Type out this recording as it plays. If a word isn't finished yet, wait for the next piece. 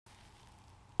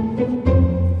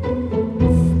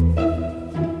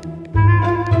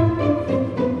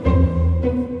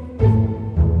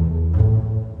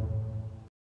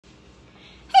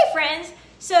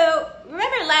So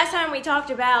remember last time we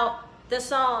talked about the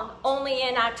song Only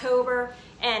in October,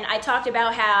 and I talked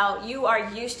about how you are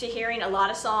used to hearing a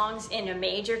lot of songs in a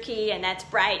major key, and that's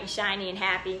bright and shiny and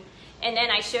happy. And then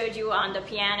I showed you on the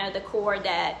piano the chord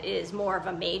that is more of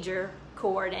a major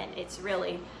chord, and it's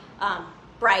really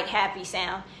bright, happy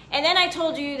sound. And then I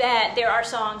told you that there are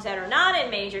songs that are not in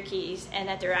major keys, and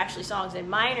that there are actually songs in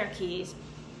minor keys,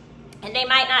 and they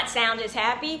might not sound as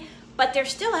happy, but they're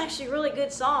still actually really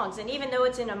good songs. And even though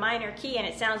it's in a minor key and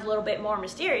it sounds a little bit more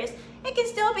mysterious, it can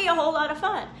still be a whole lot of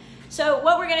fun. So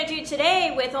what we're going to do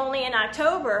today with Only in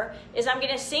October is I'm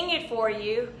going to sing it for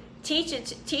you,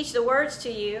 teach the words to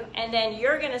you, and then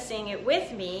you're going to sing it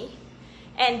with me.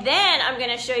 And then I'm going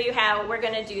to show you how we're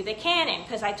going to do the canon,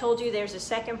 because I told you there's a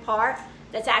second part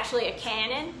that's actually a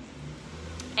canon.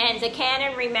 And the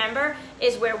canon, remember,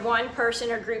 is where one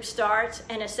person or group starts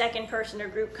and a second person or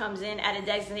group comes in at a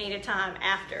designated time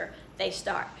after they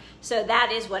start. So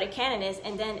that is what a canon is,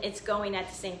 and then it's going at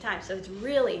the same time. So it's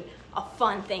really a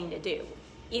fun thing to do,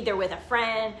 either with a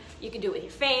friend, you can do it with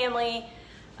your family.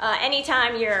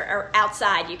 Anytime you're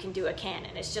outside, you can do a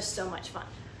canon. It's just so much fun.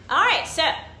 All right, so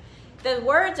the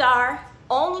words are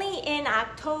only in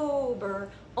October,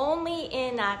 only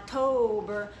in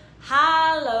October.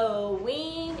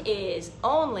 Halloween is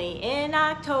only in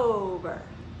October.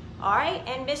 All right,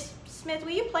 and Miss Smith,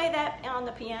 will you play that on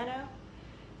the piano?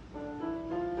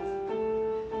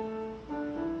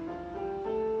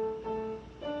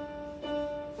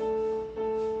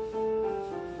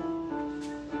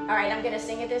 All right, I'm gonna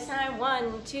sing it this time.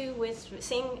 1, 2,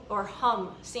 sing or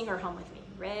hum with me.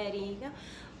 Ready, go.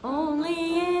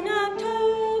 Only in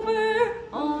October,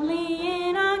 only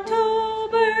in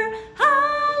October,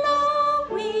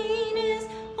 Halloween is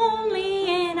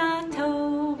only in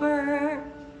October.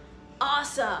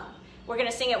 Awesome. We're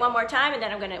gonna sing it one more time, and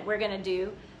then we're gonna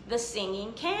do the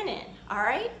singing canon. All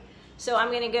right. So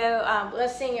I'm gonna go.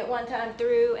 Let's sing it one time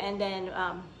through, and then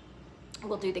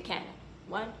we'll do the canon.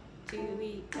 1, 2,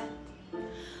 3, go.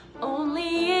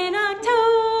 Only in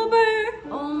October,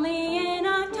 only in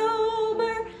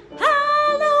October,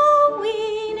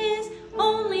 Halloween is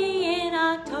only in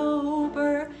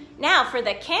October. Now for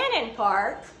the canon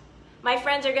part, my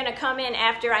friends are gonna come in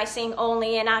after I sing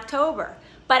Only in October,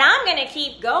 but I'm gonna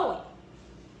keep going.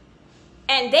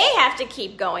 And they have to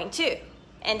keep going too.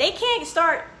 And they can't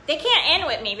end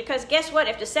with me, because guess what?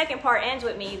 If the second part ends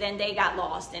with me, then they got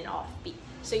lost and off beat.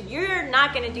 So you're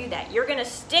not going to do that. You're going to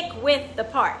stick with the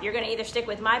part. You're going to either stick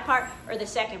with my part or the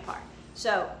second part.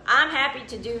 So I'm happy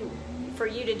for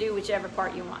you to do whichever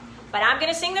part you want. But I'm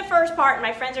going to sing the first part, and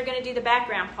my friends are going to do the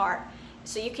background part,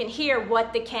 so you can hear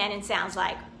what the canon sounds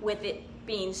like with it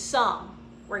being sung.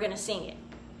 We're going to sing it.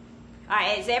 All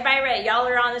right, is everybody ready? Y'all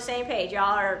are on the same page.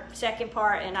 Y'all are second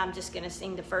part, and I'm just going to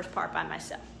sing the first part by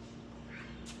myself.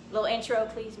 Little intro,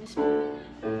 please, Miss Smith.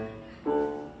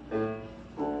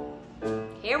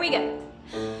 Here we go.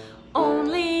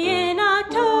 Only in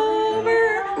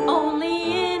October,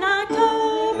 only in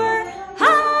October,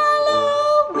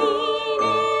 Halloween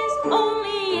is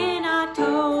only in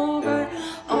October,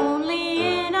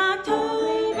 only in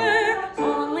October,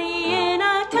 only in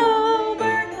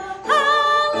October,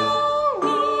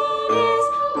 Halloween is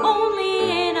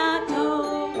only in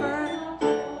October.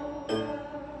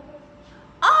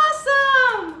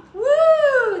 Awesome!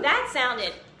 Woo! That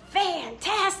sounded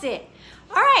fantastic.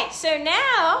 All right, so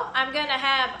now I'm gonna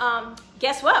have,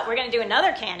 guess what? We're gonna do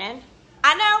another canon.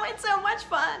 I know, it's so much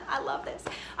fun. I love this.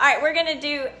 All right, we're gonna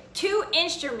do 2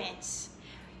 instruments.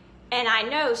 And I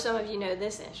know some of you know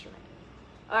this instrument,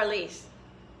 or at least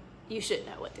you should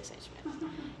know what this instrument is.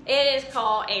 It is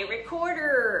called a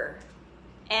recorder.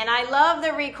 And I love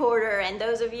the recorder, and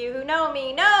those of you who know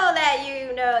me know that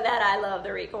you know that I love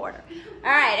the recorder. All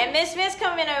right, and Miss Smith's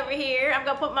coming over here. I'm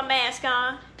gonna put my mask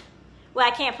on. Well,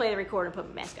 I can't play the recorder and put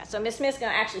my mask on, so Miss Smith's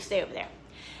gonna actually stay over there.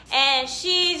 And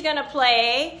she's gonna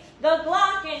play the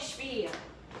glockenspiel.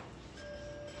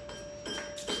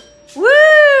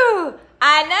 Woo!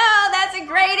 I know, that's a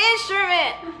great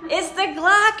instrument. It's the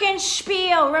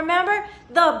glockenspiel. Remember,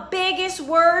 the biggest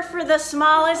word for the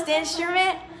smallest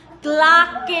instrument?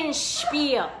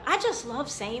 Glockenspiel. I just love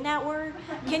saying that word.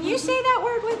 Can you say that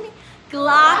word with me?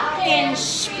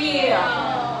 Glockenspiel.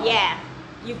 Yeah,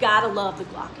 you gotta love the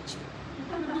glockenspiel.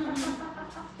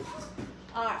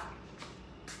 All right.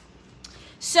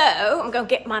 So I'm gonna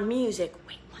get my music.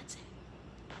 Wait one second.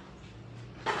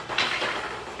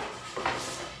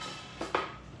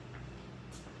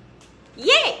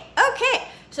 Yay! Okay.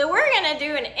 So So we're gonna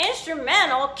do an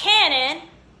instrumental Canon,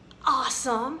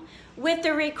 awesome. With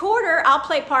the recorder, I'll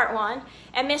play part 1,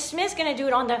 and Miss Smith's gonna do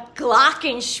it on the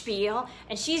glockenspiel,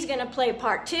 and she's gonna play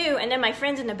part 2, and then my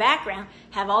friends in the background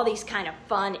have all these kind of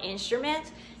fun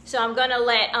instruments. So I'm gonna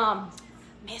let,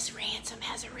 Miss Ransom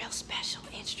has a real special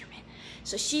instrument.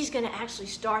 So she's gonna actually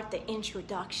start the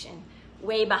introduction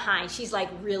way behind. She's like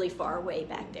really far away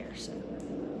back there, so.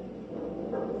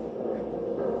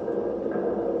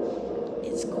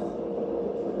 It's cool.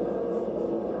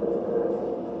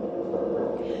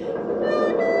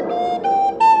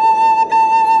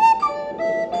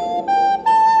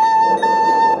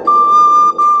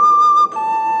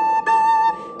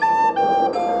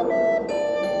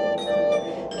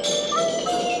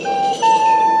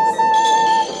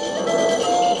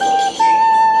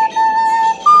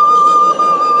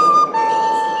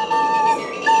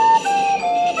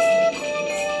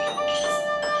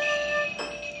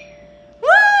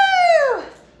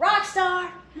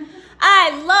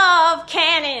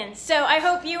 So I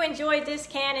hope you enjoyed this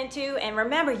Canon too, and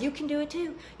remember, you can do it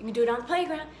too. You can do it on the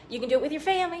playground, you can do it with your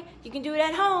family, you can do it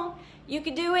at home, you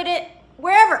can do it at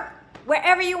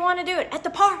wherever you want to do it, at the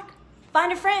park.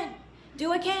 Find a friend,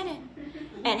 do a Canon,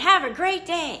 and have a great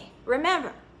day.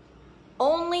 Remember,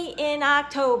 only in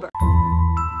October.